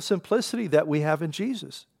beautiful simplicity that we have in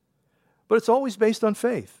Jesus. But it's always based on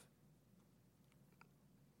faith.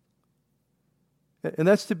 And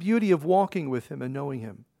that's the beauty of walking with him and knowing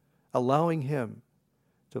him, allowing him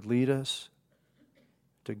to lead us,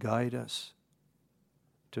 to guide us,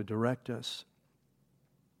 to direct us.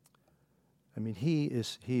 I mean,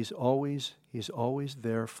 he's always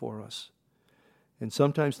there for us. And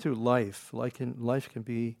sometimes too, life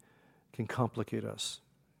can complicate us.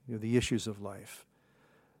 The issues of life.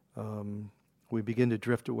 We begin to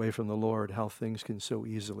drift away from the Lord, how things can so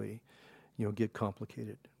easily, get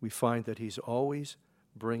complicated. We find that he's always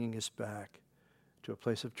bringing us back to a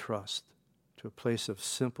place of trust, to a place of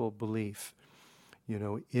simple belief,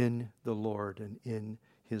 in the Lord and in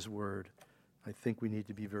his word. I think we need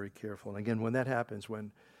to be very careful. And again, when that happens,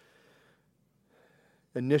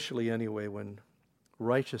 initially anyway, when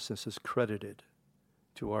righteousness is credited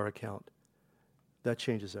to our account, that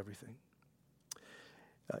changes everything.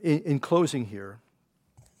 In closing here,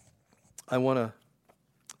 I want to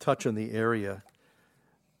touch on the area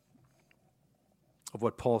of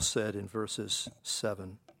what Paul said in verses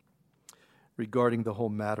 7 regarding the whole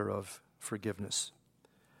matter of forgiveness.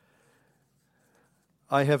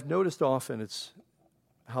 I have noticed often it's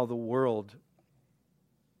how the world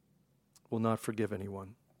will not forgive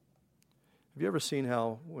anyone. Have you ever seen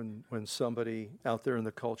how when somebody out there in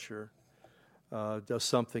the culture does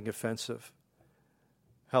something offensive,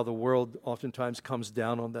 how the world oftentimes comes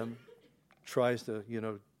down on them, tries to,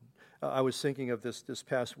 I was thinking of this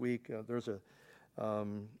past week. There's a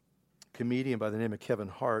comedian by the name of Kevin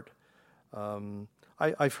Hart.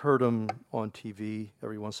 I've heard him on TV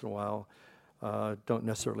every once in a while. Don't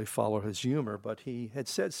necessarily follow his humor, but he had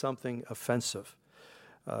said something offensive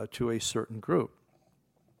to a certain group.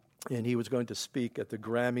 And he was going to speak at the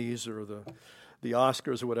Grammys or the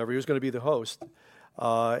Oscars or whatever. He was going to be the host.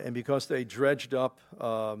 And because they dredged up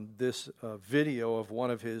this video of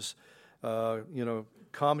one of his,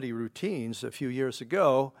 comedy routines a few years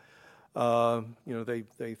ago,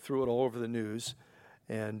 they threw it all over the news.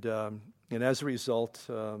 And as a result,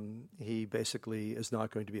 he basically is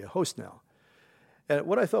not going to be a host now. And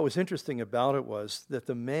what I thought was interesting about it was that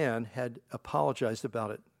the man had apologized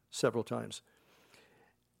about it several times.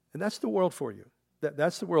 And that's the world for you.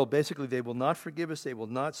 That's the world. Basically, they will not forgive us. They will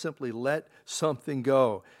not simply let something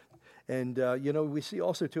go. And, we see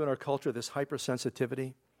also, too, in our culture this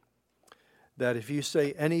hypersensitivity, that if you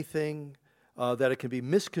say anything, that it can be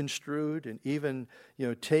misconstrued and even,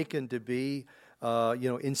 taken to be,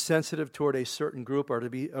 insensitive toward a certain group or to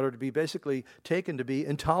be basically taken to be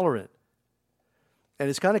intolerant. And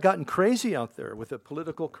it's kind of gotten crazy out there with the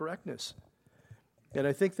political correctness. And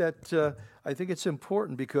I think that it's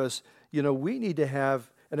important because, we need to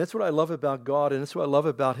have, and that's what I love about God and that's what I love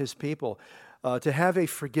about his people, to have a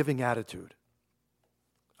forgiving attitude.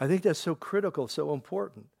 I think that's so critical, so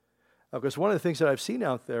important. Because one of the things that I've seen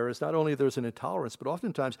out there is not only there's an intolerance, but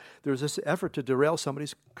oftentimes there's this effort to derail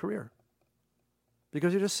somebody's career.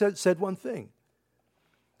 Because you just said one thing.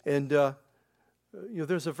 And,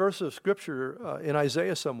 there's a verse of Scripture in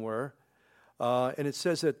Isaiah somewhere, and it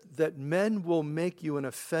says that men will make you an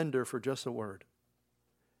offender for just a word.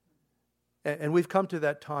 And we've come to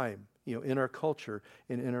that time, in our culture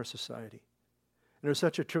and in our society. And there's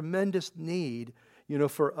such a tremendous need,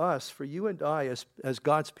 for us, for you and I as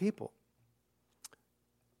God's people,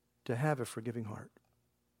 to have a forgiving heart.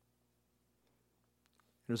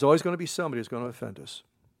 There's always going to be somebody who's going to offend us.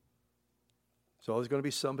 There's always going to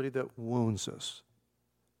be somebody that wounds us.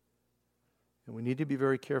 And we need to be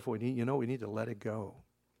very careful. We need to let it go.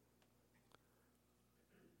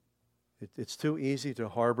 It's too easy to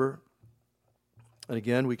harbor. And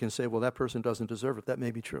again, we can say, well, that person doesn't deserve it. That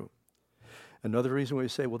may be true. Another reason we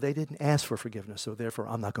say, well, they didn't ask for forgiveness, so therefore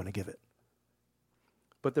I'm not going to give it.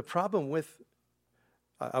 But the problem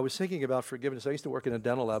I was thinking about forgiveness. I used to work in a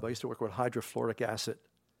dental lab. I used to work with hydrofluoric acid.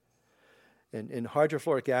 And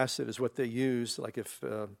hydrofluoric acid is what they use, like if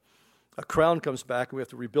a crown comes back and we have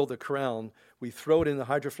to rebuild the crown, we throw it in the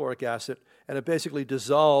hydrofluoric acid, and it basically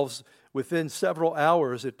dissolves. Within several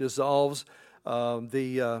hours, it dissolves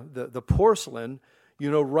the porcelain,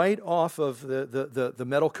 right off of the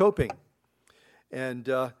metal coping.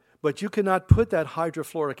 But you cannot put that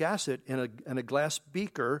hydrofluoric acid in a glass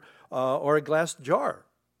beaker or a glass jar.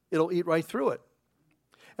 It'll eat right through it.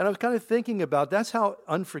 And I was kind of thinking about that's how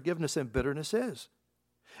unforgiveness and bitterness is.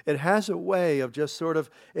 It has a way of just sort of,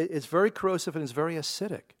 it's very corrosive and it's very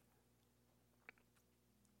acidic.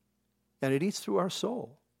 And it eats through our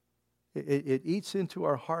soul. It eats into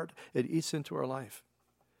our heart. It eats into our life.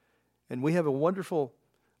 And we have a wonderful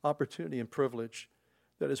opportunity and privilege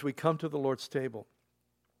that as we come to the Lord's table,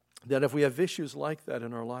 that if we have issues like that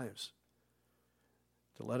in our lives,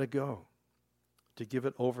 to let it go, to give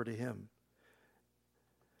it over to Him.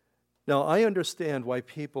 Now, I understand why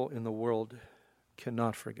people in the world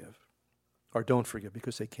cannot forgive or don't forgive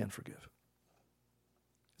because they can't forgive.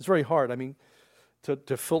 It's very hard,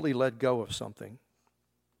 to fully let go of something.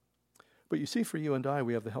 But you see, for you and I,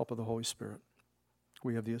 we have the help of the Holy Spirit.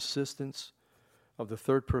 We have the assistance of the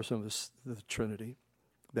third person of the Trinity,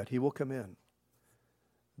 that He will come in,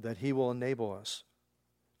 that He will enable us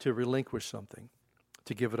to relinquish something,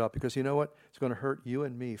 to give it up. Because you know what? It's going to hurt you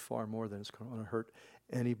and me far more than it's going to hurt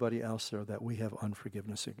anybody else there that we have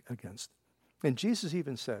unforgiveness against. And Jesus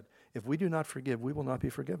even said, if we do not forgive, we will not be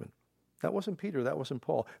forgiven. That wasn't Peter, that wasn't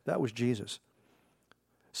Paul, that was Jesus.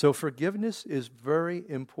 So forgiveness is very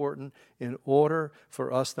important in order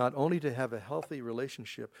for us not only to have a healthy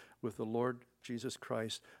relationship with the Lord Jesus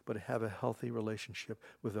Christ, but to have a healthy relationship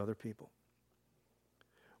with other people.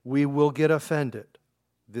 We will get offended.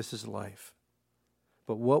 This is life.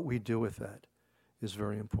 But what we do with that is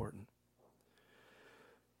very important.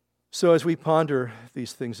 So as we ponder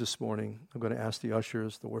these things this morning, I'm going to ask the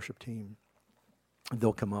ushers, the worship team,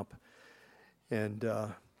 they'll come up. And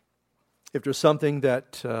if there's something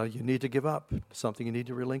that you need to give up, something you need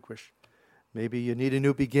to relinquish, maybe you need a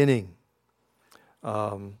new beginning,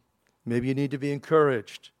 maybe you need to be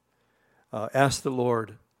encouraged, ask the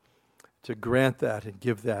Lord to grant that and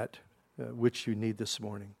give that which you need this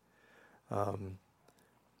morning.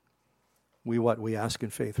 We ask in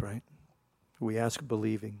faith, right? We ask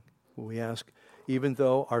believing. We ask, even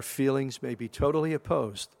though our feelings may be totally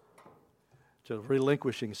opposed to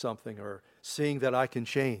relinquishing something or seeing that I can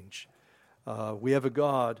change, we have a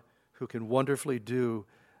God who can wonderfully do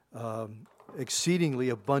exceedingly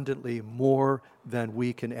abundantly more than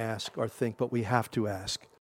we can ask or think, but we have to ask.